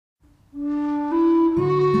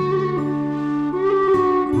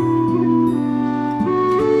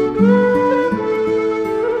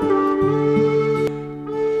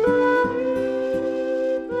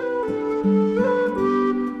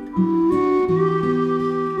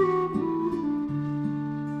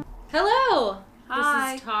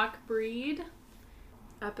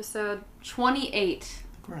episode 28.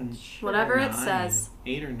 We're on Whatever it says.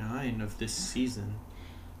 8 or 9 of this season.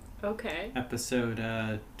 Okay.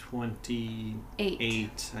 Episode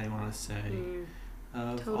 28, I want to say,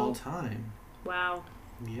 of Total. all time. Wow.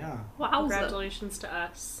 Yeah. Wow. Congratulations to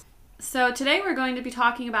us. So today we're going to be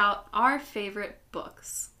talking about our favorite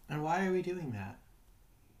books. And why are we doing that?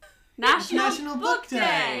 National Book It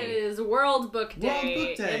Day! is World Book Day.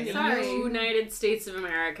 World Book Day. In Sorry. the United States of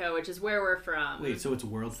America, which is where we're from. Wait, so it's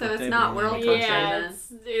World So Book it's Day? not but only World in the Book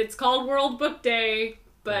country? Day. Yeah, it's called World Book Day,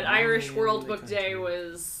 but But Irish only World in the Book Day country.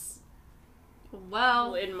 was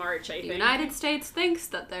Well, in March, I the think. United States thinks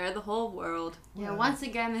that they're the whole world. Yeah, Well. once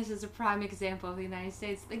again, this is a prime example of the United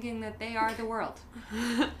States thinking that they are the world.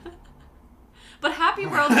 But happy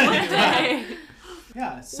World Book Day!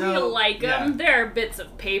 Yeah, so... we like yeah. them. There are bits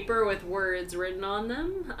of paper with words written on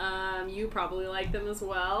them. You probably like them as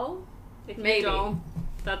well. If you Maybe. don't,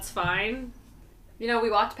 that's fine. You know, we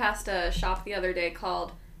walked past a shop the other day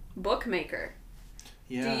called Bookmaker.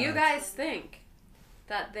 Yeah. Do you guys think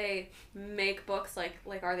that they make books like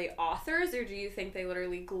are they authors, or do you think they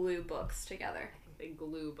literally glue books together? They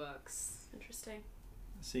glue books. Interesting.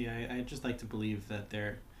 See, I just like to believe that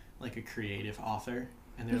they're like a creative author,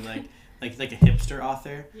 and they're like a hipster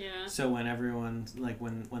author. Yeah. So when everyone's like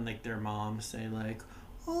when like their moms say like,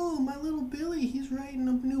 "Oh, my little Billy, he's writing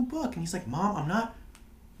a new book," and he's like, "Mom, I'm not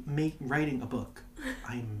writing a book.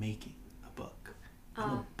 I'm making a book. I'm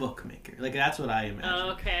a bookmaker." Like that's what I imagine.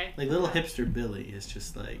 Oh, okay. Like little hipster Billy is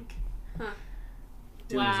just like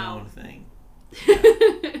doing Wow. his own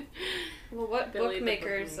thing. Well, what Billy the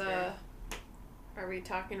bookmakers Bookmaker. are we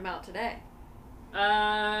talking about today?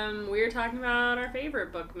 We're talking about our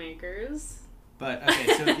favorite bookmakers. But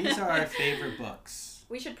okay, so these are our favorite books.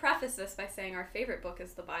 We should preface this by saying our favorite book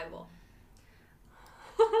is the Bible.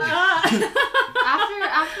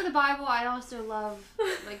 After the Bible, I also love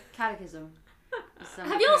like catechism. So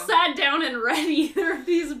Have y'all too. sat down and read either of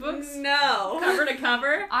these books No. cover to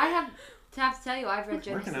cover? I have to tell you, I've read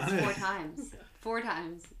Working Genesis on it. 4 times. 4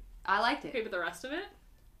 times. I liked Okay, it. but the rest of it?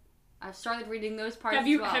 I've started reading those parts Have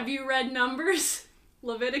you as well. have you read Numbers?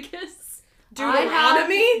 Leviticus?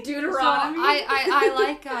 Deuteronomy? So Deuteronomy?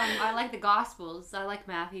 I like the Gospels. I like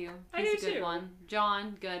Matthew. I He's do a good too. one.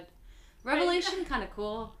 John, good. Revelation, kind of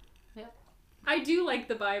cool. I do like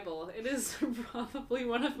the Bible. It is probably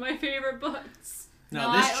one of my favorite books.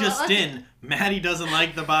 No, No, this I- just let's- in. Maddie doesn't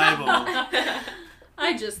like the Bible.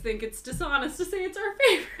 I just think it's dishonest to say it's our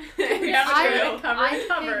favorite. We haven't read it cover to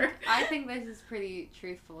cover. I think this is pretty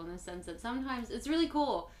truthful in the sense that sometimes it's really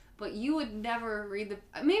cool, but you would never read the.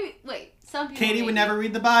 Some people. Katie would maybe. never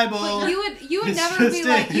read the Bible. But you would It's never just be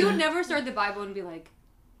like, it. you would never start the Bible and be like,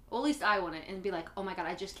 well, at least I want it, and be like, oh my god,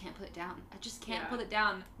 I just can't put it down. I just can't Yeah. put it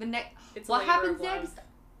down. The next, It's a what labor happens of love. next?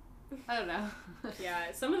 I don't know.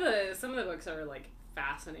 Yeah, some of the books are like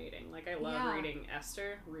fascinating. Like I love Yeah. reading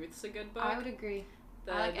Esther. Ruth's a good book. I would agree.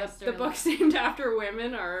 The, I like the, Esther the a books named after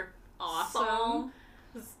women are awesome.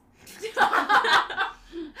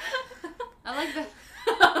 I like the.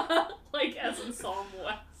 Like as in Psalm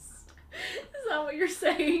West. Is that what you're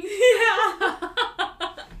saying? Yeah.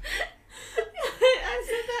 I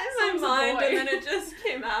said that in Sounds my a mind boy. and then it just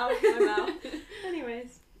came out of my mouth.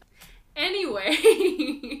 Anyways. Anyway,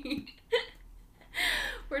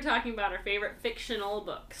 we're talking about our favorite fictional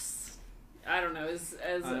books. I don't know,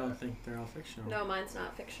 I don't think they're all fictional. No, mine's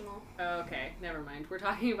not fictional. oh, okay, never mind. We're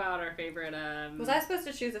talking about our favorite Was I supposed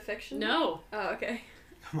to choose a fiction? No. Oh, okay.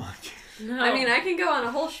 Come on. No. I mean, I can go on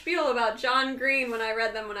a whole spiel about John Green when I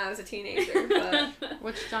read them when I was a teenager, but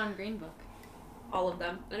Which John Green book? all of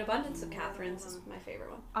them. An Abundance of Catherine's is my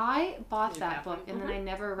favorite one. I bought Is it that Catherine? book and then I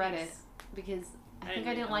never read it Nice. because I I think didn't I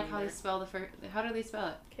read didn't that like how either. they spell the first. How do they spell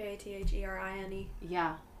it? Katherine.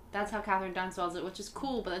 Yeah, that's how Catherine Dunn spells it, which is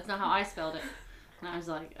cool, but that's not how I spelled it. And I was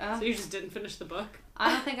like, So you just didn't finish the book?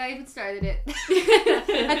 I don't think I even started it.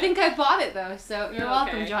 I think I bought it though, so you're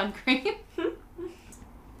welcome, Okay. John Green.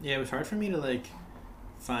 Yeah, it was hard for me to like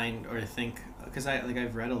find or think because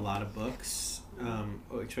I've read a lot of books,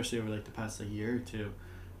 especially over like the past year or two,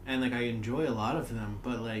 and like I enjoy a lot of them,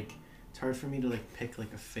 but like it's hard for me to like pick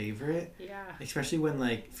like a favorite, Yeah. especially when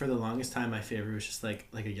like for the longest time my favorite was just like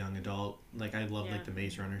a young adult. Like I love Yeah. like the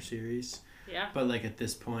Maze Runner series, Yeah. but like at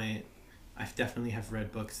this point, I definitely have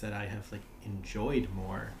read books that I have like enjoyed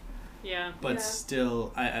more, Yeah. but Yeah.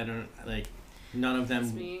 still I don't like. None of That's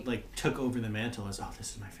them me. like took over the mantle as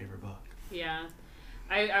this is my favorite book. Yeah.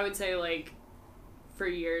 I would say, like, for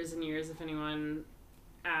years and years, if anyone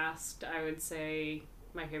asked, I would say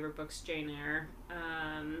my favorite book's Jane Eyre.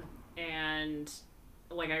 And,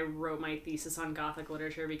 like, I wrote my thesis on Gothic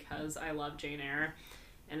literature because I love Jane Eyre.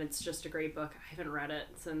 and it's just a great book. I haven't read it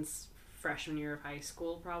since freshman year of high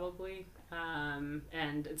school, probably,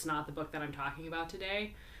 and it's not the book that I'm talking about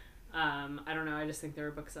today. I don't know, I just think there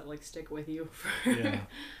are books that, like, stick with you for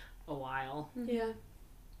a while. Yeah.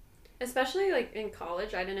 Especially, like, in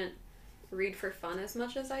college, I didn't read for fun as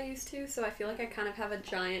much as I used to, so I feel like I kind of have a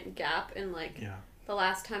giant gap in, like, the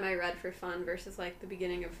last time I read for fun versus, like, the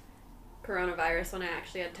beginning of coronavirus when I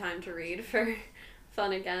actually had time to read for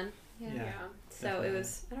fun again. Yeah. So definitely. it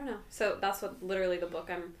was, I don't know. So that's what literally the book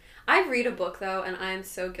I read a book, though, and I'm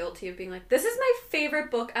so guilty of being like, this is my favorite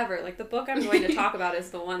book ever. Like, the book I'm going to talk about is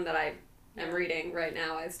the one that I am reading right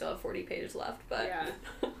now. I still have 40 pages left, but...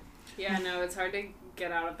 Yeah, no, it's hard to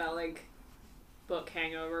get out of that, like, book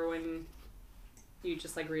hangover when you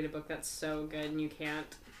just, like, read a book that's so good and you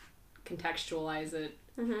can't contextualize it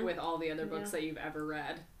with all the other books that you've ever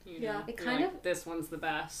read. You know? Yeah. It You're kind like, of... this one's the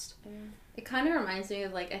best. It kind of reminds me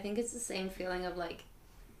of, like, I think it's the same feeling of, like,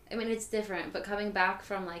 I mean, it's different, but coming back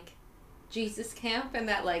from, like, Jesus camp and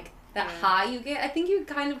that, like, that high you get, I think you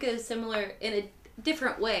kind of get a similar, in a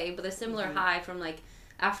different way, but a similar high from, like,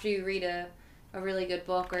 after you read a really good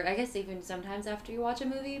book, or I guess even sometimes after you watch a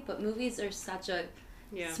movie, but movies are such a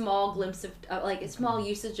small glimpse of, like, a small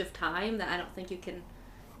usage of time that I don't think you can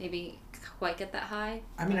maybe quite get that high.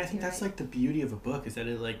 I mean, I think that's like the beauty of a book, is that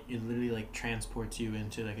it literally like transports you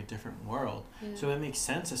into like a different world. So it makes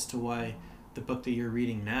sense as to why the book that you're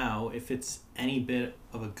reading now, if it's any bit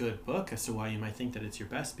of a good book, as to why you might think that it's your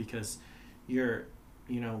best, because you're,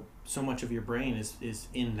 so much of your brain is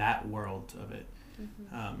in that world of it,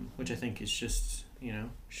 which I think is just,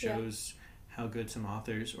 shows how good some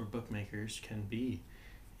authors or bookmakers can be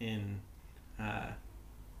in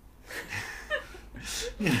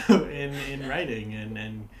in writing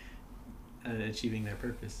and achieving their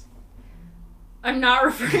purpose. I'm not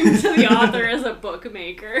referring to the author as a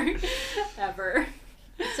bookmaker ever.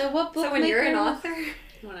 So what bookmaker? So when you're an author,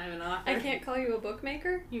 When I'm an author, I can't call you a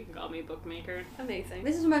bookmaker? You can call me a bookmaker. Amazing.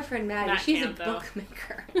 This is my friend Maddie. Matt She's can't, a though.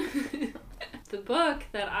 bookmaker. The book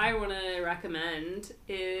that I want to recommend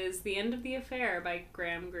is The End of the Affair by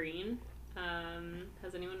Graham Greene.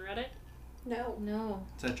 Has anyone read it? No. No.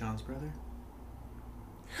 Is that John's brother?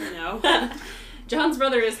 No. John's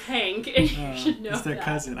brother is Hank, and you should know It's their that.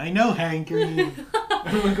 cousin. I know Hank Green.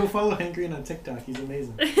 Everyone go follow Hank Green on TikTok. He's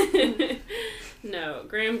amazing. No,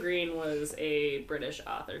 Graham Greene was a British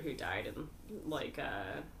author who died in, like,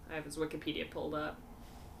 I have his Wikipedia pulled up.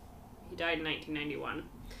 He died in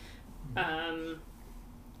 1991.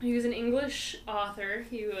 He was an English author.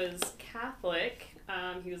 He was Catholic.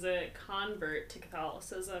 He was a convert to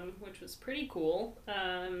Catholicism, which was pretty cool.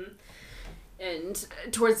 And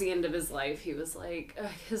towards the end of his life, he was like,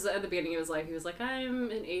 at the beginning of his life, he was like,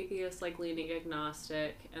 I'm an atheist, like, leaning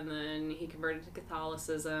agnostic. And then he converted to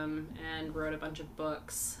Catholicism and wrote a bunch of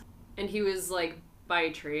books. And he was, like, by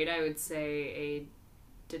trade, I would say a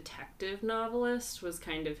detective novelist was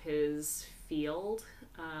kind of his field.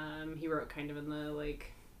 He wrote kind of in the,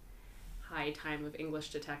 like, high time of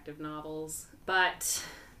English detective novels. But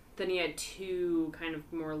then he had two kind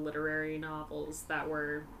of more literary novels that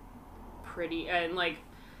were pretty, and like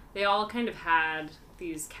they all kind of had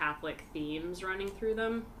these Catholic themes running through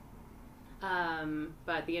them,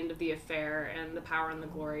 but The End of the Affair and The Power and the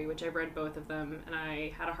Glory, which I've read both of them, and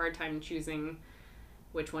I had a hard time choosing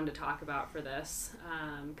which one to talk about for this,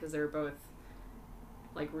 because they're both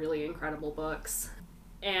like really incredible books,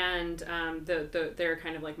 and they're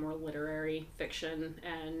kind of like more literary fiction,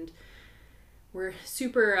 and we're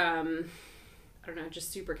super I don't know,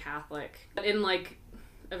 just super Catholic, but in like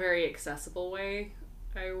a very accessible way,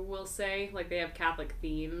 I will say. Like, they have Catholic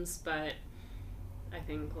themes, but I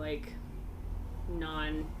think, like,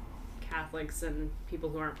 non-Catholics and people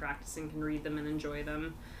who aren't practicing can read them and enjoy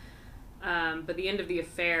them. But The End of the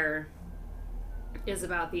Affair is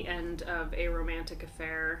about the end of a romantic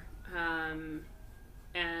affair. And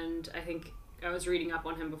I think I was reading up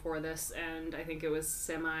on him before this, and I think it was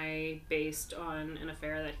semi-based on an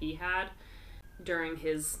affair that he had during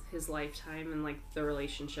his lifetime, and like the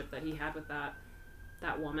relationship that he had with that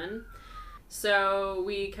woman. So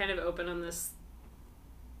we kind of open on this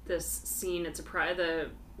scene. It's the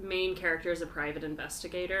main character is a private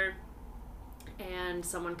investigator, and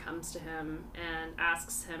someone comes to him and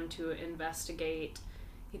asks him to investigate.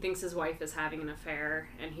 He thinks his wife is having an affair,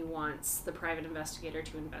 and he wants the private investigator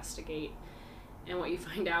to investigate. And what you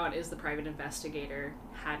find out is the private investigator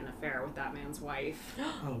had an affair with that man's wife.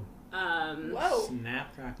 Oh. Whoa.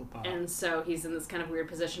 Snap, crackle, pop. And so he's in this kind of weird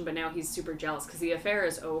position, but now he's super jealous because the affair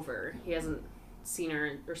is over. He hasn't seen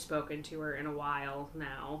her or spoken to her in a while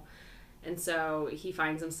now. And so he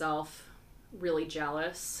finds himself really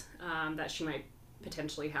jealous that she might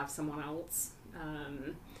potentially have someone else.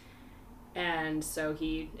 And so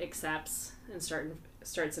he accepts and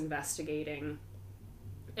starts investigating.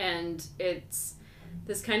 And it's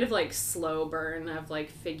this kind of like slow burn of like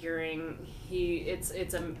figuring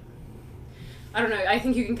I don't know, I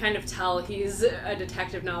think you can kind of tell he's a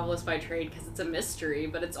detective novelist by trade because it's a mystery,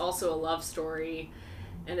 but it's also a love story,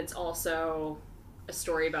 and it's also a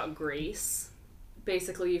story about grace.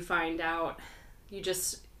 Basically, you find out,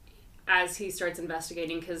 as he starts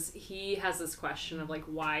investigating, because he has this question of like,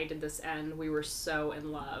 why did this end? We were so in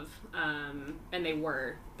love. And they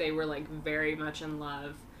were like very much in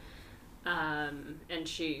love. And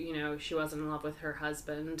she wasn't in love with her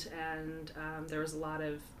husband, and there's a lot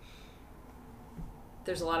of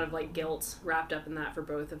like guilt wrapped up in that for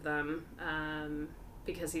both of them,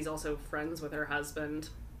 because he's also friends with her husband,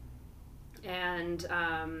 and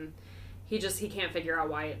he can't figure out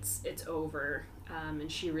why it's over,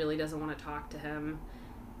 and she really doesn't want to talk to him,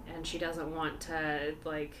 and she doesn't want to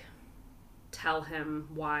like tell him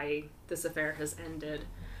why this affair has ended.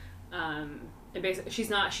 And basically she's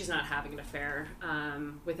not having an affair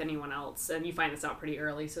with anyone else, and you find this out pretty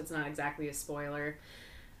early, so it's not exactly a spoiler.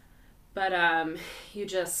 But you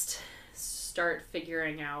just start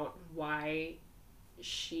figuring out why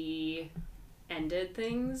she ended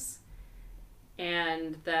things.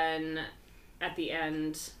 And then at the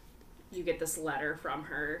end, you get this letter from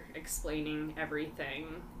her explaining everything.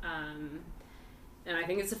 And I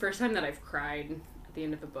think it's the first time that I've cried at the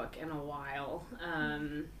end of a book in a while.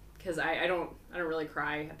 Because I don't really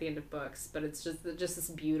cry at the end of books, but it's just this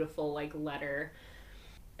beautiful like letter.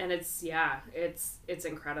 And it's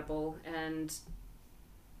incredible, and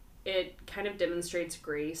it kind of demonstrates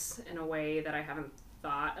grace in a way that I haven't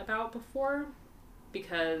thought about before,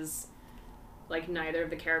 because like neither of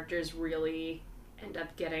the characters really end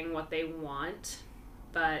up getting what they want,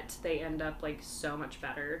 but they end up like so much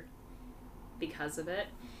better because of it.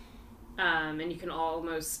 And you can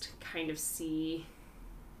almost kind of see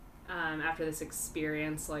after this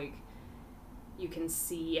experience, like, you can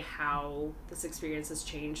see how this experience has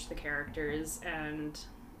changed the characters and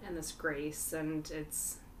this grace, and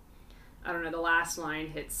it's, I don't know, the last line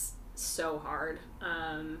hits so hard,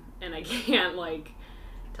 and I can't like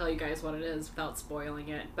tell you guys what it is without spoiling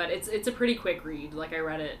it, but it's a pretty quick read. Like, I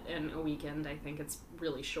read it in a weekend. I think it's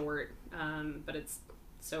really short, but it's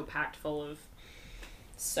so packed full of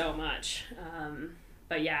so much.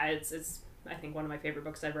 But yeah, it's I think one of my favorite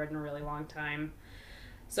books I've read in a really long time.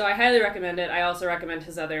 So I highly recommend it. I also recommend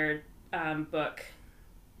his other book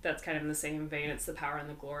that's kind of in the same vein. It's The Power and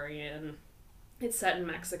the Glory, and it's set in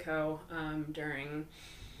Mexico during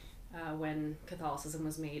when Catholicism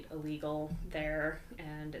was made illegal there,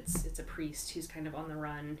 and it's a priest who's kind of on the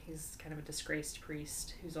run. He's kind of a disgraced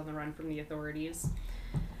priest who's on the run from the authorities.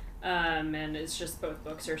 And it's just, both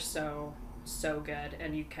books are so good,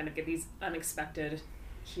 and you kind of get these unexpected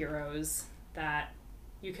heroes that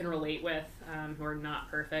you can relate with, who are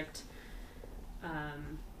not perfect,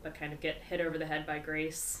 but kind of get hit over the head by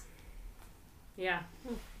grace. Yeah.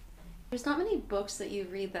 There's not many books that you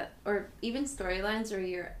read that, or even storylines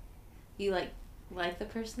where you like the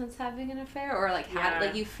person that's having an affair, or like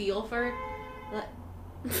like you feel for.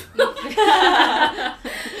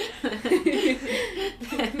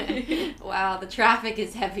 Wow, the traffic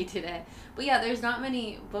is heavy today. But yeah, there's not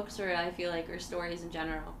many books where I feel like, or stories in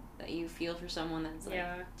general, that you feel for someone that's like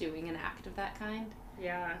doing an act of that kind.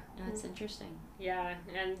 Yeah. And that's interesting. Yeah,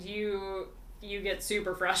 and you get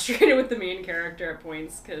super frustrated with the main character at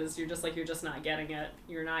points, because you're just not getting it.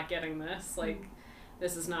 You're not getting this. Like,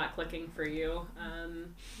 this is not clicking for you.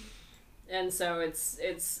 And so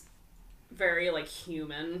it's very like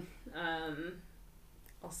human.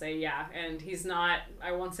 I'll say, yeah. And he's not,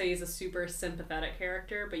 I won't say he's a super sympathetic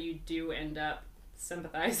character, but you do end up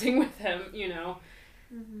sympathizing with him, you know.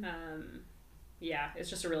 Mm-hmm. Yeah,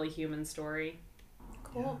 it's just a really human story.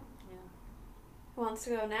 Cool. Yeah. Who wants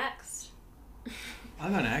to go next?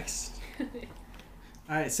 I'll go next. All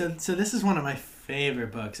right, so this is one of my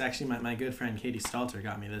favorite books. Actually, my good friend Katie Stalter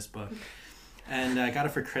got me this book, and I got it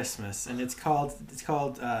for Christmas. And it's called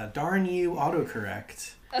Darn You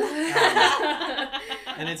Autocorrect.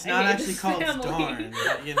 And it's not actually called Darn,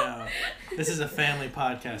 but you know, this is a family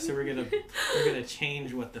podcast, so we're gonna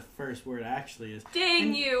change what the first word actually is.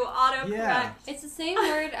 Dang you, autocorrect. Yeah. It's the same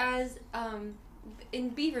word as in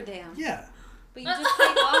Beaver Dam. Yeah. But you just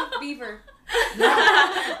take off beaver.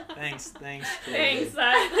 Yeah. Thanks. Katie. Thanks.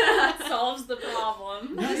 That solves the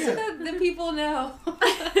problem. No, Just so that the people know.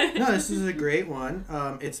 No, this is a great one.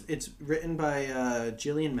 It's written by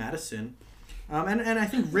Gillian Madison. And I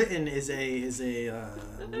think written is a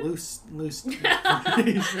loose.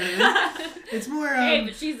 It's more. Hey,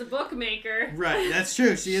 but she's the bookmaker. Right, that's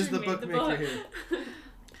true. She is the bookmaker book. here.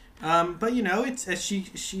 But it's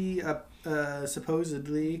she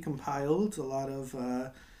supposedly compiled a lot of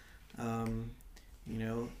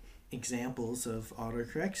examples of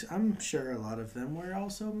autocorrects. I'm sure a lot of them were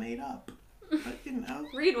also made up. But,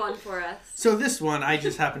 Read one for us. So this one I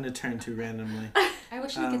just happened to turn to randomly. I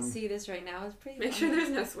wish we could see this right now. It's pretty Make funny. sure there's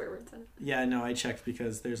no swear words in it. Yeah, no, I checked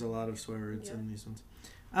because there's a lot of swear words in these ones.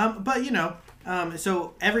 But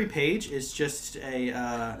so every page is just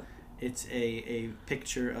it's a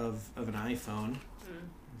picture of an iPhone,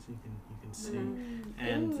 as you can see,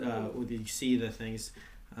 and you see the things,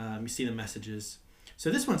 you see the messages. So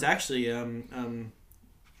this one's actually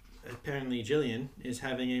apparently Jillian is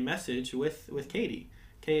having a message with Katie,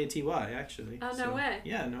 Katy actually. Oh, no way.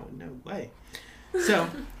 Yeah, no way. So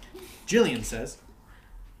Jillian says,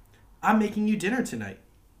 "I'm making you dinner tonight.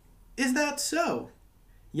 Is that so?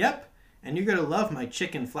 Yep, and you're gonna love my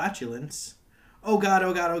chicken flatulence. Oh God,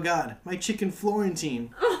 oh God, oh God, my chicken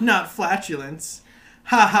Florentine, not flatulence.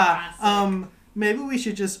 Ha. Maybe we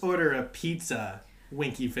should just order a pizza.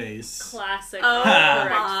 Winky face. Classic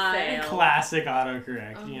autocorrect fail. Classic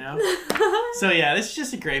autocorrect, So yeah, this is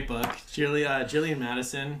just a great book. Jillian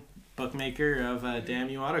Madison, bookmaker of Damn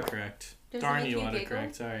You Autocorrect. Darn You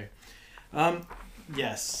Autocorrect, sorry.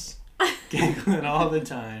 Yes. Giggling all the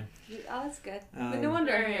time. Oh, that's good. But no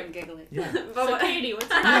wonder I'm giggling. Yeah. So Katie, what's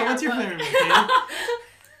your What's your favorite book, Katie?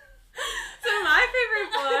 So my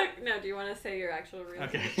favorite book... No, do you want to say your actual real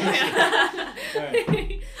Okay.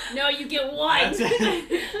 Right. No, you get one. That's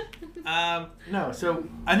it. No, so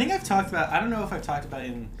I think I've talked about... I don't know if I've talked about it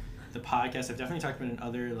in the podcast. I've definitely talked about it in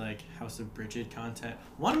other House of Bridget content.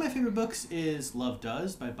 One of my favorite books is Love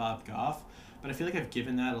Does by Bob Goff. But I feel like I've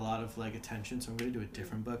given that a lot of attention, so I'm going to do a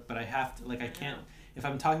different book. But I have to... I can't... If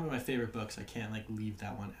I'm talking about my favorite books, I can't leave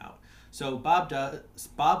that one out. So Bob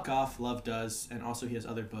Goff, Love Does, and also he has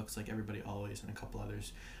other books like Everybody Always and a couple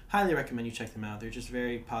others. Highly recommend you check them out. They're just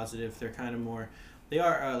very positive. They're kind of more, they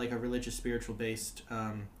are a religious, spiritual based,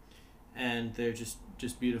 and they're just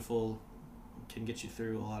beautiful. Can get you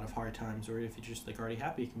through a lot of hard times, or if you're just already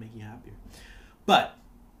happy, it can make you happier. But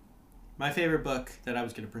my favorite book that I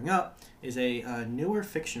was going to bring up is a newer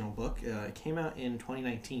fictional book. It came out in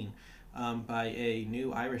 2019 by a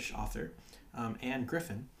new Irish author, Anne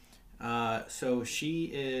Griffin. So she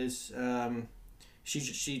is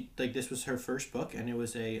she this was her first book, and it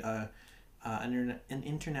was an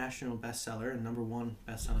international bestseller and #1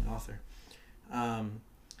 best-selling author.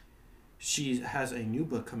 She has a new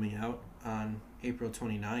book coming out on April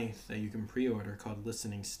 29th that you can pre-order called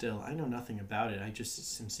Listening Still. I know nothing about it. I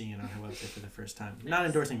just am seeing it on her website for the first time. I'm not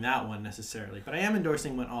endorsing that one necessarily, but I am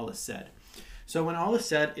endorsing When All Is Said. So When All Is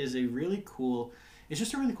Said is a really cool, it's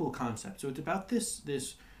just a really cool concept. So it's about this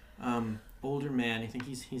older man. I think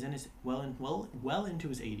he's in his well into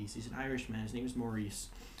his 80s. He's an Irish man. His name is Maurice,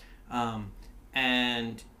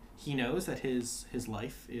 and he knows that his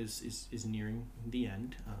life is nearing the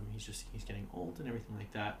end. He's getting old and everything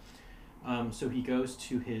like that. So he goes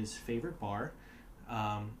to his favorite bar,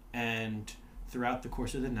 and throughout the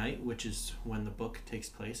course of the night, which is when the book takes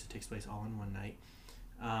place, it takes place all in one night.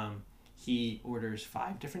 He orders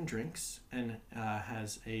 5 different drinks and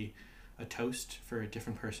has a toast for a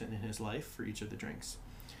different person in his life for each of the drinks.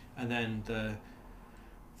 And then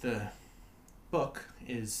the book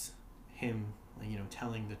is him,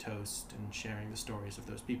 telling the toast and sharing the stories of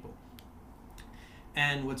those people.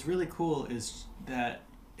 And what's really cool is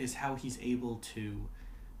how he's able to,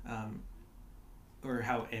 or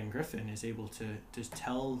how Anne Griffin is able to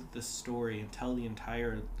tell the story and tell the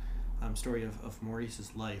entire story of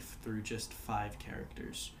Maurice's life through just 5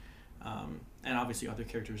 characters. And obviously other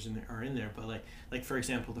characters are in there, but like for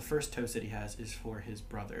example, the first toast that he has is for his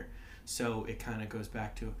brother. So it kind of goes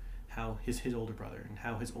back to how his older brother, and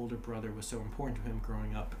how his older brother was so important to him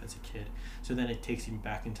growing up as a kid. So then it takes him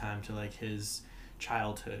back in time to his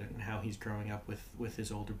childhood and how he's growing up with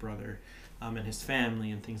his older brother, and his family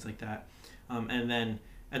and things like that. And then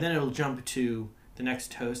it'll jump to the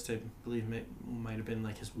next toast. I believe it might have been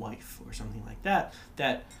his wife or something like that.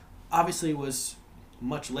 That obviously was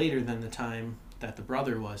much later than the time that the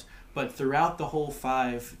brother was, but throughout the whole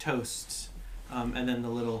 5 toasts, and then the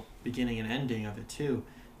little beginning and ending of it too,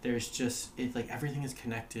 there's just everything is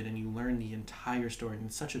connected, and you learn the entire story. And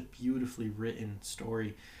it's such a beautifully written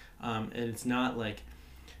story, and it's not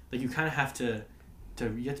you kind of have to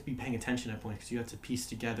you have to be paying attention at points, because you have to piece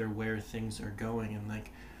together where things are going, and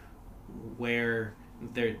where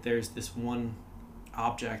there's this one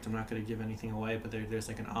object. I'm not going to give anything away, but there's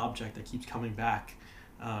like an object that keeps coming back,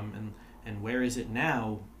 and where is it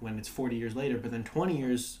now when it's 40 years later? But then 20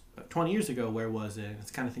 years ago, where was it?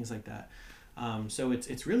 It's kind of things like that. So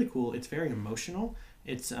it's really cool. It's very emotional.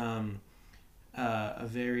 It's a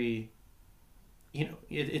very,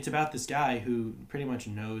 it's about this guy who pretty much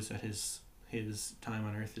knows that his time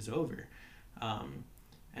on Earth is over,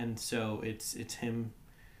 and so it's him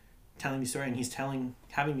telling the story, and he's having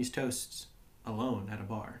these toasts alone at a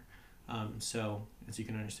bar. So as you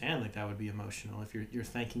can understand, like that would be emotional if you're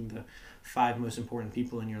thanking the 5 most important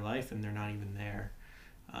people in your life and they're not even there.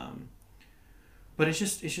 But it's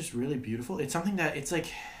just really beautiful. It's something that it's like,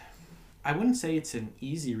 I wouldn't say it's an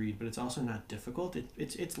easy read, but it's also not difficult.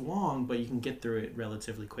 It's long, but you can get through it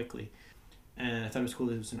relatively quickly. And I thought it was cool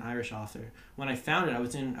that it was an Irish author. When I found it, I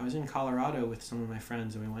was in Colorado with some of my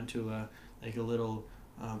friends, and we went to a little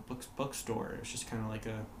bookstore. It was just kind of like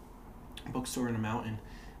a bookstore in a mountain,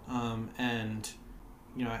 and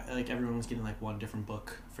like everyone was getting like one different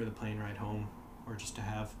book for the plane ride home, or just to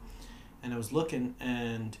have. And I was looking,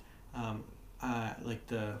 and like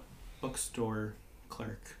the bookstore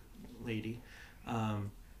clerk lady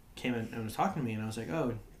came in and was talking to me, and I was like,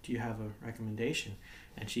 "Oh, do you have a recommendation?"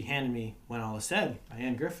 And she handed me When All Is Said by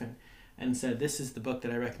Anne Griffin, and said, "This is the book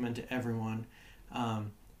that I recommend to everyone."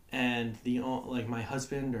 And like my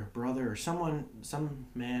husband or brother or some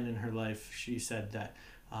man in her life, she said that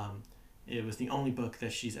it was the only book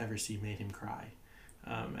that she's ever seen made him cry.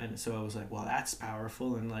 And so I was like, well, that's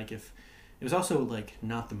powerful. And like, if it was also like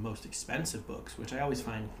not the most expensive books, which I always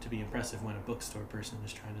find to be impressive when a bookstore person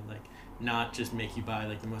is trying to like not just make you buy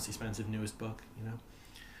like the most expensive newest book,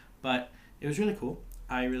 But it was really cool.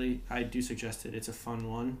 I do suggest it. It's a fun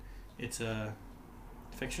one. It's a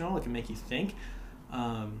fictional. It can make you think.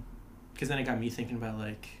 Because then it got me thinking about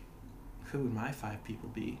like, who would my 5 people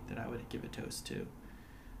be that I would give a toast to?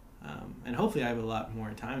 And hopefully I have a lot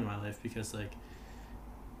more time in my life, because like,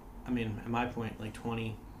 I mean, at my point, like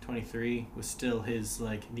 23 was still his,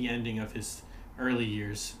 like the ending of his early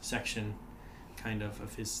years section kind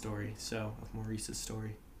of his story. So of Maurice's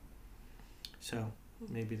story. So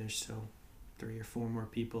maybe there's still 3 or 4 more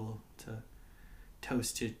people to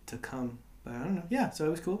toast to come, but I don't know. Yeah. So it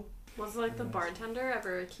was cool. Was like the bartender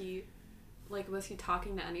ever was he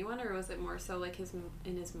talking to anyone, or was it more so like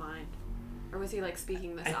in his mind, or was he like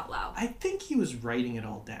speaking this out loud? I think he was writing it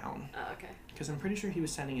all down. Oh, okay. Because I'm pretty sure he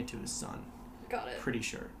was sending it to his son. Got it. Pretty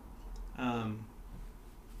sure.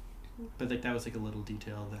 But like that was like a little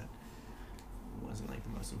detail that wasn't like the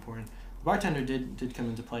most important. The bartender did come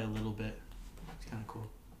into play a little bit. It's kind of cool.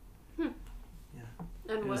 Yeah.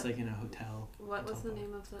 And it was like in a hotel. What was the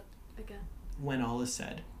name of it again? When All Is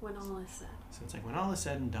Said. When All Is Said. So it's like When All Is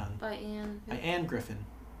Said and Done. By Anne Griffin.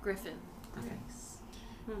 Griffin. Okay. Nice.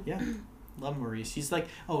 Yeah. Love Maurice. He's like,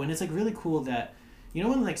 and it's like really cool that,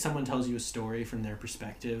 when like someone tells you a story from their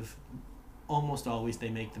perspective, almost always they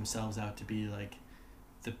make themselves out to be like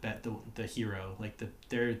the hero, like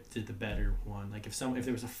they're the better one. Like if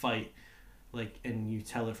there was a fight, like, and you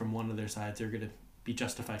tell it from one of their sides, they're gonna be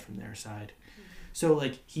justified from their side. Mm-hmm. So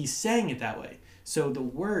like he's saying it that way. So the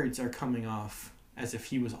words are coming off as if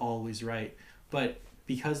he was always right, but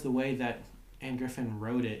because the way that Anne Griffin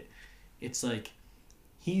wrote it, it's like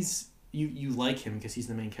you like him because he's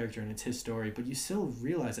the main character and it's his story, but you still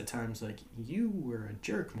realize at times like you were a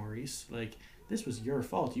jerk, Maurice. Like this was your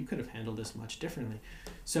fault. You could have handled this much differently.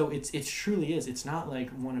 So it truly is. It's not like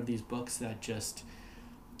one of these books that just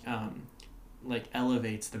like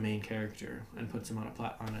elevates the main character and puts him on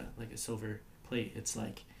a silver plate. It's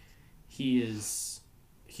like he is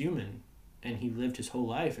human and he lived his whole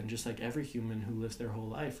life, and just like every human who lives their whole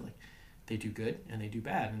life, like they do good and they do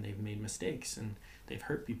bad, and they've made mistakes and they've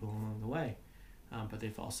hurt people along the way, but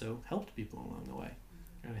they've also helped people along the way.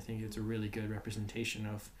 And I think it's a really good representation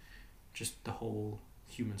of just the whole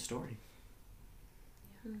human story.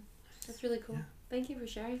 Yeah. That's really cool. Yeah. Thank you for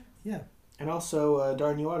sharing. Yeah. And also,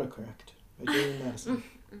 darn you autocorrect by Jane Madison.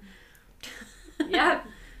 Yeah.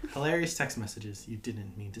 Hilarious text messages you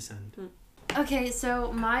didn't mean to send. Okay,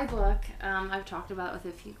 so my book, I've talked about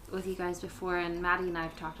with you guys before, and Maddie and I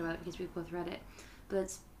have talked about it because we've both read it. But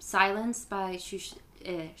it's Silence by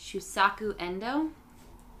Shusaku Endo,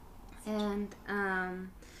 and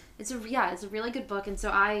it's a really good book. And so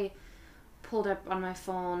I pulled up on my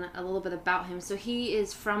phone a little bit about him. So he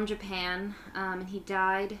is from Japan, and he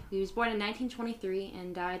was born in 1923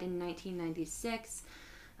 and died in 1996.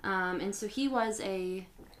 And so he was a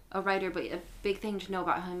writer, but a big thing to know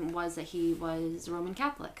about him was that he was Roman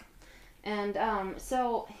Catholic. And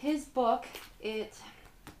so his book, I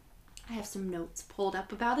have some notes pulled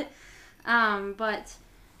up about it. But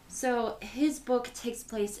So his book takes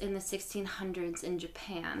place in the 1600s in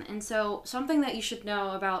Japan. And so something that you should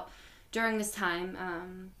know about during this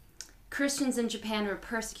time, Christians in Japan were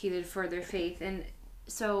persecuted for their faith. And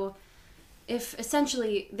so if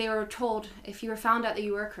essentially they were told, if you were found out that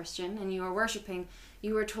you were a Christian and you were worshiping,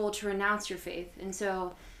 you were told to renounce your faith. And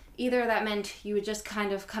so either that meant you would just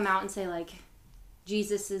kind of come out and say, like,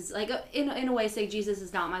 Jesus is, like, in a way say Jesus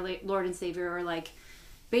is not my Lord and Savior, or like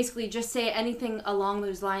basically just say anything along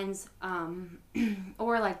those lines,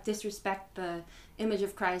 or like disrespect the image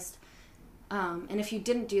of Christ. And if you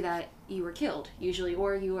didn't do that, you were killed usually,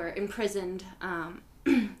 or you were imprisoned.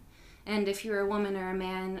 And if you're a woman or a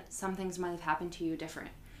man, some things might have happened to you different,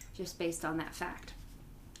 just based on that fact.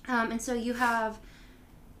 And so you have,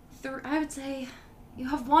 I would say, you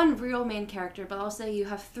have one real main character, but I'll say you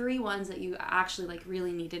have three ones that you actually like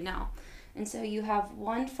really need to know. And so you have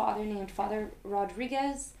one father named Father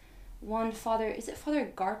Rodriguez, one father, is it Father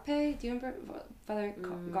Garpe? Do you remember Father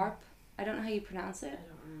Garp? I don't know how you pronounce it. I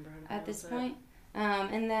don't remember how to at this pronounce point.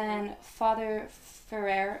 And then Father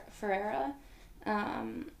Ferreira.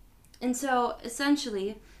 And so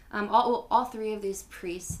essentially, all three of these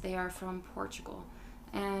priests, they are from Portugal.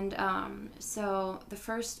 And so the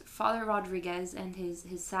first, Father Rodriguez, and his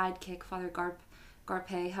sidekick, Father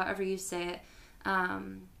Garpe, however you say it,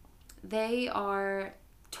 they are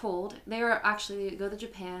told, they go to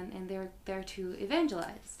Japan and they're there to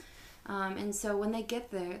evangelize. And so when they get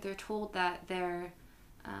there, they're told that their,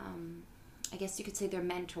 I guess you could say their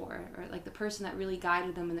mentor, or like the person that really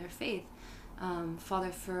guided them in their faith,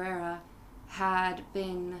 Father Ferreira, had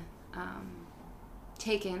been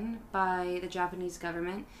taken by the Japanese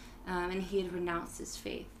government, and he had renounced his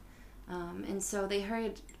faith. And so they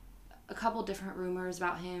heard a couple different rumors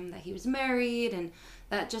about him, that he was married, and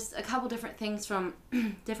that just a couple different things from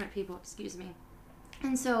different people,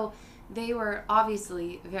 And so they were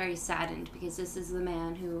obviously very saddened, because this is the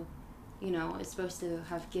man who, you know, is supposed to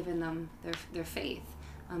have given them their faith,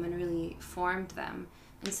 and really formed them.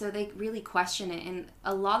 And so they really question it. And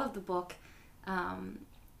a lot of the book,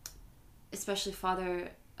 especially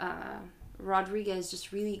Father Rodriguez,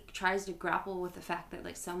 just really tries to grapple with the fact that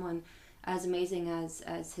like someone as amazing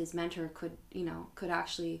as his mentor could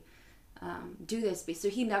actually do this. So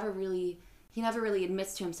he never really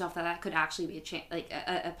admits to himself that could actually be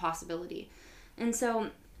a possibility. And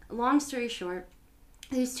so, long story short,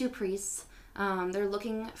 these two priests, they're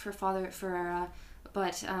looking for Father Ferreira,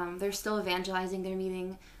 but they're still evangelizing. They're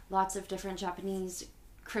meeting lots of different Japanese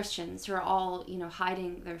Christians who are all,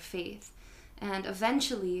 hiding their faith. And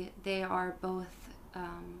eventually they are both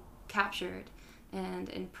captured and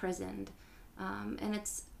imprisoned. And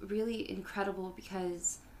it's really incredible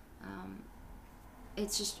because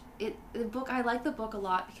it's just, I like the book a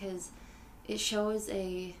lot because it shows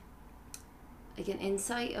an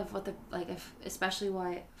insight of what especially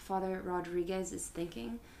what Father Rodriguez is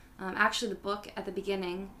thinking. Actually, the book at the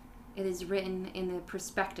beginning, it is written in the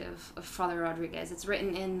perspective of Father Rodriguez. It's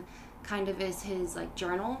written in kind of as his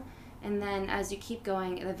journal, and then as you keep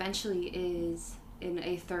going, it eventually is in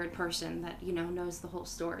a third person that knows the whole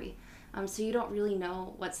story. So you don't really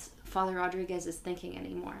know what Father Rodriguez is thinking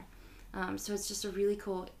anymore. So it's just a really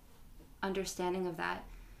cool understanding of that.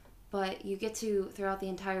 But you get to, throughout the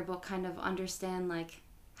entire book, kind of understand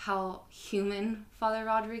how human Father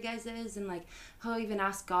Rodriguez is, and he'll even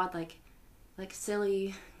ask God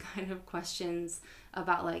silly kind of questions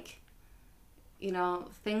about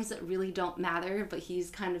things that really don't matter, but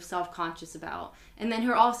he's kind of self-conscious about. And then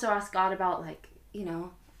he'll also ask God about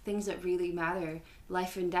things that really matter,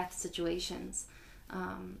 life and death situations.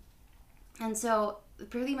 And so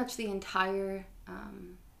pretty much the entire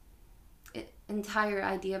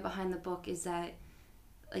idea behind the book is that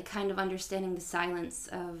kind of understanding the silence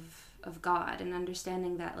of God, and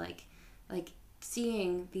understanding that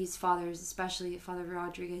seeing these fathers, especially Father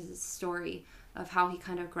Rodriguez's story of how he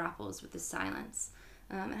kind of grapples with the silence.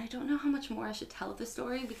 And I don't know how much more I should tell of the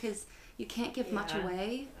story because you can't give much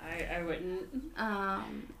away. I wouldn't.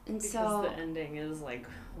 And because so the ending is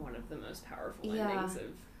one of the most powerful endings of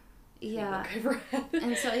the book I've read.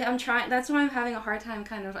 And so I'm trying. That's why I'm having a hard time.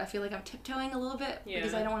 Kind of, I feel like I'm tiptoeing a little bit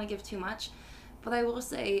because I don't want to give too much. But I will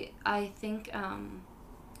say, I think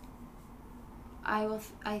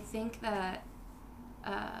that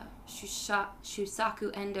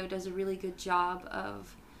Shusaku Endo does a really good job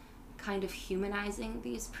of kind of humanizing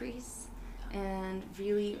these priests and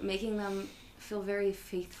really making them feel very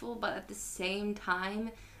faithful, but at the same time,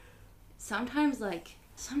 sometimes I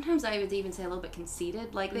would even say a little bit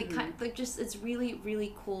conceited. They it's really,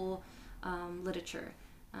 really cool literature.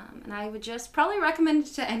 And I would just probably recommend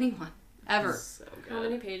it to anyone. ever. So good. How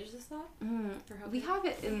many pages is that? We have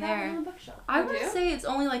it in We have it there. on the bookshelf. I We would do? say it's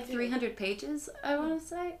only like 300 pages, I want to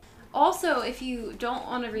say. Also, if you don't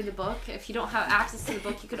want to read the book, if you don't have access to the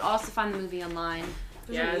book, you could also find the movie online.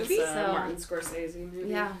 Yeah, it's a So- Martin Scorsese movie.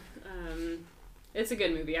 Yeah. It's a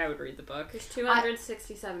good movie. I would read the book. There's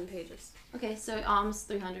 267 pages. Okay, so almost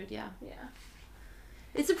 300, yeah. Yeah.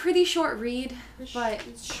 It's a pretty short read, but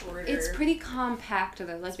It's shorter. it's pretty compact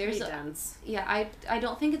though. Like pretty there's dense. yeah, I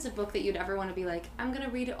don't think it's a book that you'd ever want to be like, I'm gonna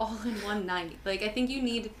read it all in one night. Like I think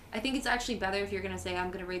it's actually better if you're gonna say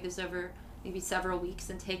I'm gonna read this over maybe several weeks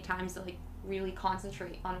and take time to like really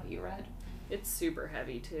concentrate on what you read. It's super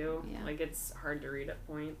heavy too. Yeah. Like it's hard to read at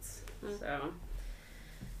points. So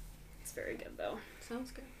it's very good though.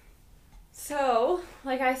 Sounds good. So,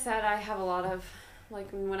 like I said, I have a lot of, like,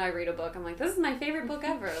 when I read a book, I'm like, this is my favorite book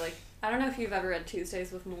ever. Like, I don't know if you've ever read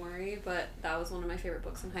Tuesdays with Morrie, but that was one of my favorite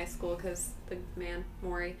books in high school because the man,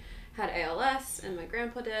 Morrie, had ALS, and my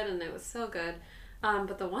grandpa did, and it was so good.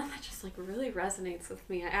 But the one that just, like, really resonates with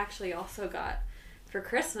me, I actually also got for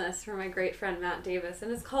Christmas from my great friend Matt Davis,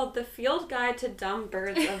 and it's called The Field Guide to Dumb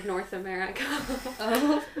Birds of North America.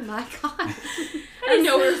 Oh my god. I didn't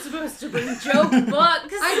know we were supposed to bring joke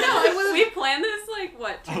books. I know, We planned this, like,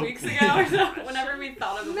 what, 2 weeks ago or so? Whenever we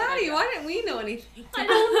thought of the book. Maddie, why didn't we know anything? I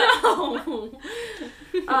don't know.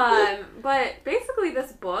 But basically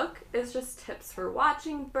this book is just tips for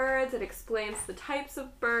watching birds. It explains the types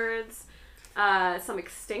of birds, some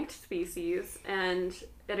extinct species, and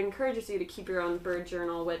it encourages you to keep your own bird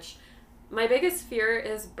journal, which my biggest fear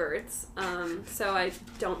is birds, so I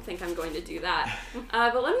don't think I'm going to do that.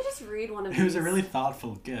 But let me just read one of these. It was a really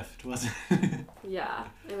thoughtful gift, wasn't it? Yeah,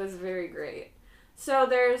 it was very great. So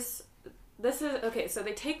so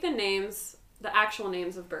they take the actual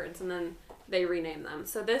names of birds, and then they rename them.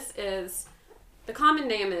 So the common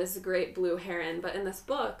name is great blue heron, but in this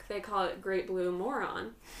book, they call it great blue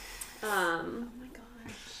moron. Oh my gosh.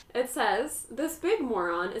 It says, this big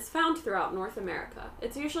moron is found throughout North America.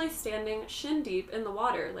 It's usually standing shin deep in the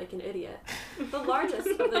water like an idiot. The largest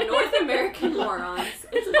of the North American morons.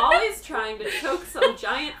 It's always trying to choke some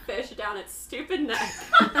giant fish down its stupid neck.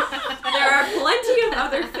 There are plenty of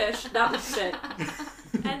other fish that would fit.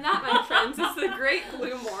 And that, my friends, is the great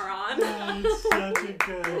blue moron. That's such a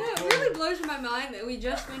good It really blows my mind that we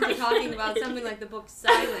just went to talking about something like the book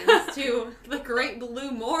Silence to the great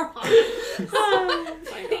blue moron. Oh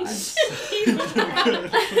my gosh.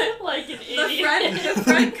 Like an idiot. The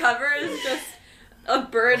front cover is just a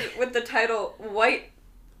bird with the title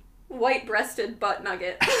White-breasted butt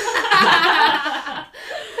nugget. So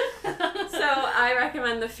I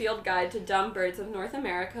recommend The Field Guide to Dumb Birds of North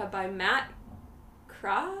America by Matt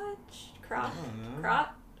Crotch? I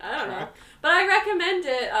don't know. But I recommend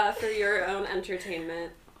it for your own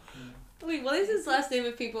entertainment. Wait, what is his last name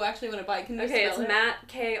if people actually want to buy it? Can you Okay, spell it's it? Matt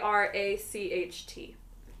Kracht.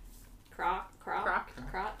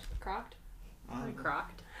 Crocked.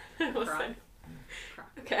 Crocked. Listen.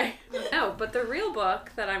 Okay. No, but the real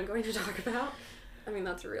book that I'm going to talk about, I mean,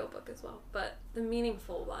 that's a real book as well, but the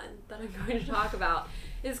meaningful one that I'm going to talk about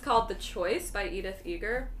is called The Choice by Edith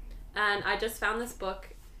Eger. And I just found this book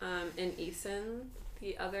in Eason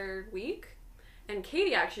the other week, and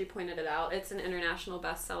Katie actually pointed it out. It's an international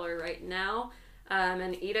bestseller right now,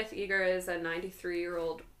 and Edith Eger is a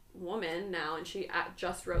 93-year-old woman now, and she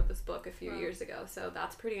just wrote this book a few years ago, so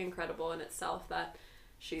that's pretty incredible in itself that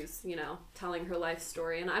she's, telling her life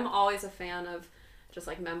story. And I'm always a fan of just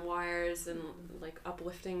like memoirs and like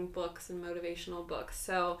uplifting books and motivational books,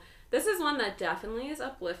 so this is one that definitely is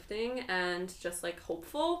uplifting and just like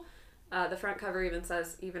hopeful. The front cover even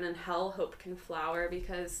says, even in hell, hope can flower,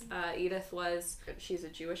 because Edith she's a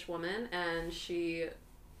Jewish woman, and she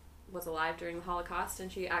was alive during the Holocaust,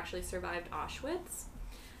 and she actually survived Auschwitz.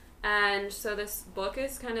 And so this book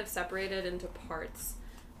is kind of separated into parts.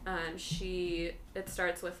 It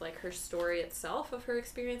starts with like her story itself of her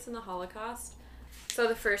experience in the Holocaust. So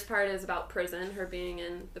the first part is about prison, her being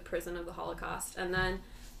in the prison of the Holocaust, and then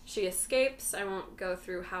she escapes. I won't go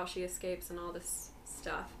through how she escapes and all this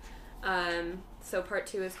stuff. So part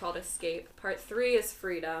 2 is called Escape. Part 3 is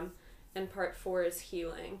Freedom, and part 4 is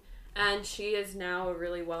Healing. And she is now a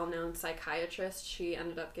really well-known psychiatrist. She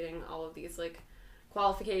ended up getting all of these like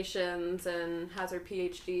qualifications and has her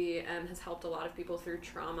PhD and has helped a lot of people through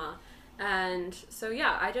trauma. And so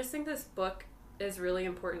yeah, I just think this book is really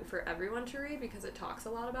important for everyone to read because it talks a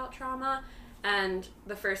lot about trauma. And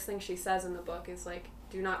the first thing she says in the book is like,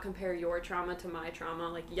 do not compare your trauma to my trauma.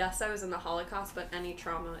 Like, yes, I was in the Holocaust, but any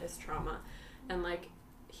trauma is trauma. And like,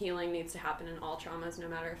 healing needs to happen in all traumas, no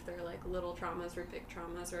matter if they're like little traumas or big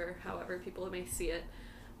traumas or however people may see it.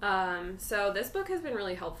 So this book has been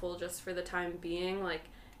really helpful just for the time being, like,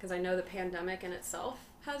 because I know the pandemic in itself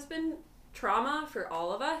has been trauma for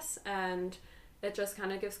all of us, and it just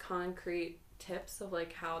kind of gives concrete tips of,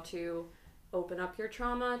 like, how to open up your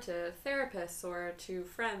trauma to therapists or to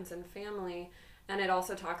friends and family. And it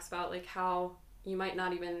also talks about, like, how you might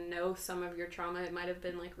not even know some of your trauma. It might have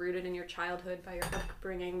been, like, rooted in your childhood by your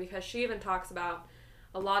upbringing, because she even talks about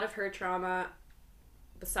a lot of her trauma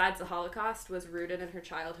besides the Holocaust was rooted in her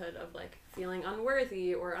childhood of, like, feeling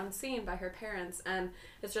unworthy or unseen by her parents. And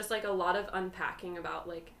it's just, like, a lot of unpacking about,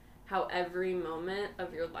 like, how every moment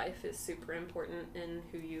of your life is super important in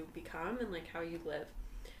who you become and, like, how you live.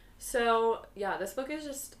 So, yeah, this book is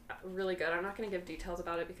just really good. I'm not going to give details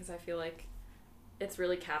about it because I feel like it's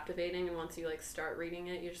really captivating, and once you, like, start reading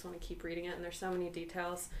it, you just want to keep reading it, and there's so many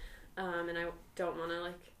details, and I don't want to,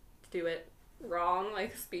 like, do it wrong,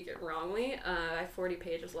 like, speak it wrongly. I have 40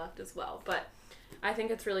 pages left as well, but I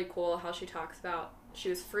think it's really cool how she talks about she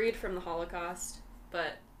was freed from the Holocaust,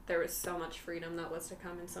 but there was so much freedom that was to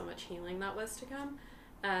come and so much healing that was to come.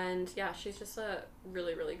 And yeah, she's just a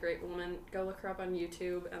really, really great woman. Go look her up on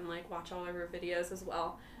YouTube and, like, watch all of her videos as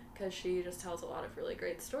well, because she just tells a lot of really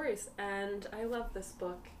great stories. And I love this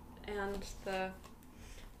book and the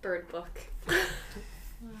bird book.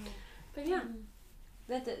 But yeah.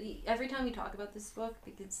 Every time we talk about this book,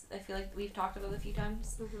 because I feel like we've talked about it a few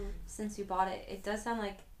times since you bought it, it does sound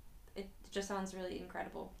like, it just sounds really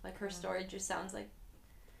incredible. Like, her story just sounds like,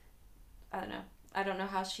 I don't know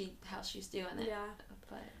how she's doing it. Yeah.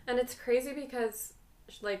 But and it's crazy because,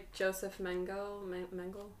 like, Joseph Mengele,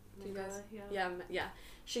 do you guys? Yeah.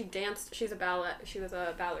 She danced. She was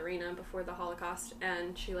a ballerina before the Holocaust,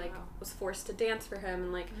 and she, like, was forced to dance for him,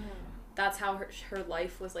 and, like, that's how her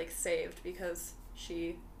life was, like, saved, because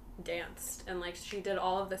she danced, and, like, she did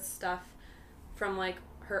all of this stuff from, like,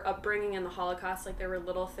 her upbringing in the Holocaust. Like, there were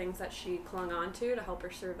little things that she clung on to help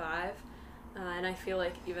her survive. And I feel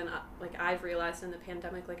like even, like, I've realized in the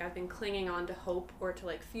pandemic, like, I've been clinging on to hope or to,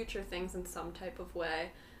 like, future things in some type of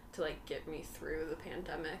way to, like, get me through the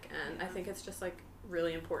pandemic. And I think it's just, like,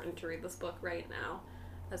 really important to read this book right now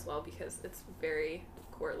as well, because it's very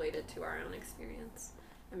correlated to our own experience.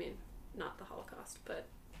 I mean, not the Holocaust, but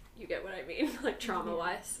you get what I mean, like,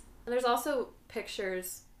 trauma-wise. And there's also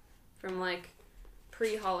pictures from, like,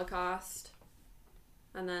 pre-Holocaust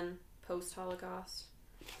and then post-Holocaust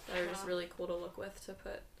that are just really cool to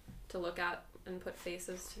look at and put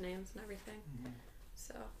faces to names and everything.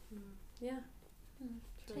 So, yeah.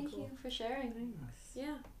 Really Thank you for sharing.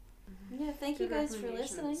 Yeah. Yeah, thank you guys for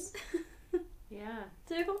listening. Yeah.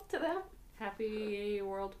 To them. Happy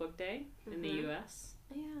World Book Day in the U.S.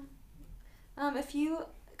 Yeah. If you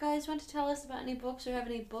guys want to tell us about any books or have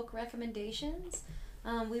any book recommendations,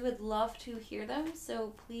 we would love to hear them,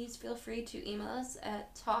 so please feel free to email us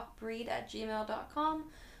at talkbreed@gmail.com,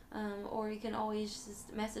 or you can always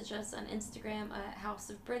just message us on Instagram at House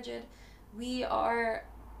of Bridget. We are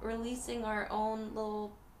releasing our own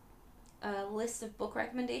little list of book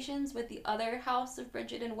recommendations with the other House of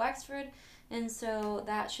Bridget in Wexford, and so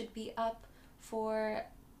that should be up for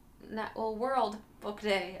World Book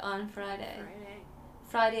Day on Friday,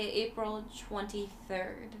 April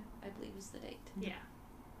 23rd, I believe is the date. Yeah.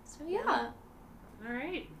 So yeah. All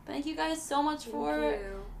right. Thank you guys so much for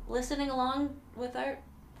listening along with our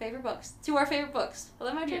favorite books.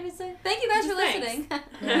 What am I trying to say? Thank you guys for listening.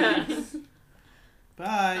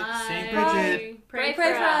 Bye. St. Bridget. Pray for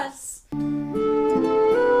us.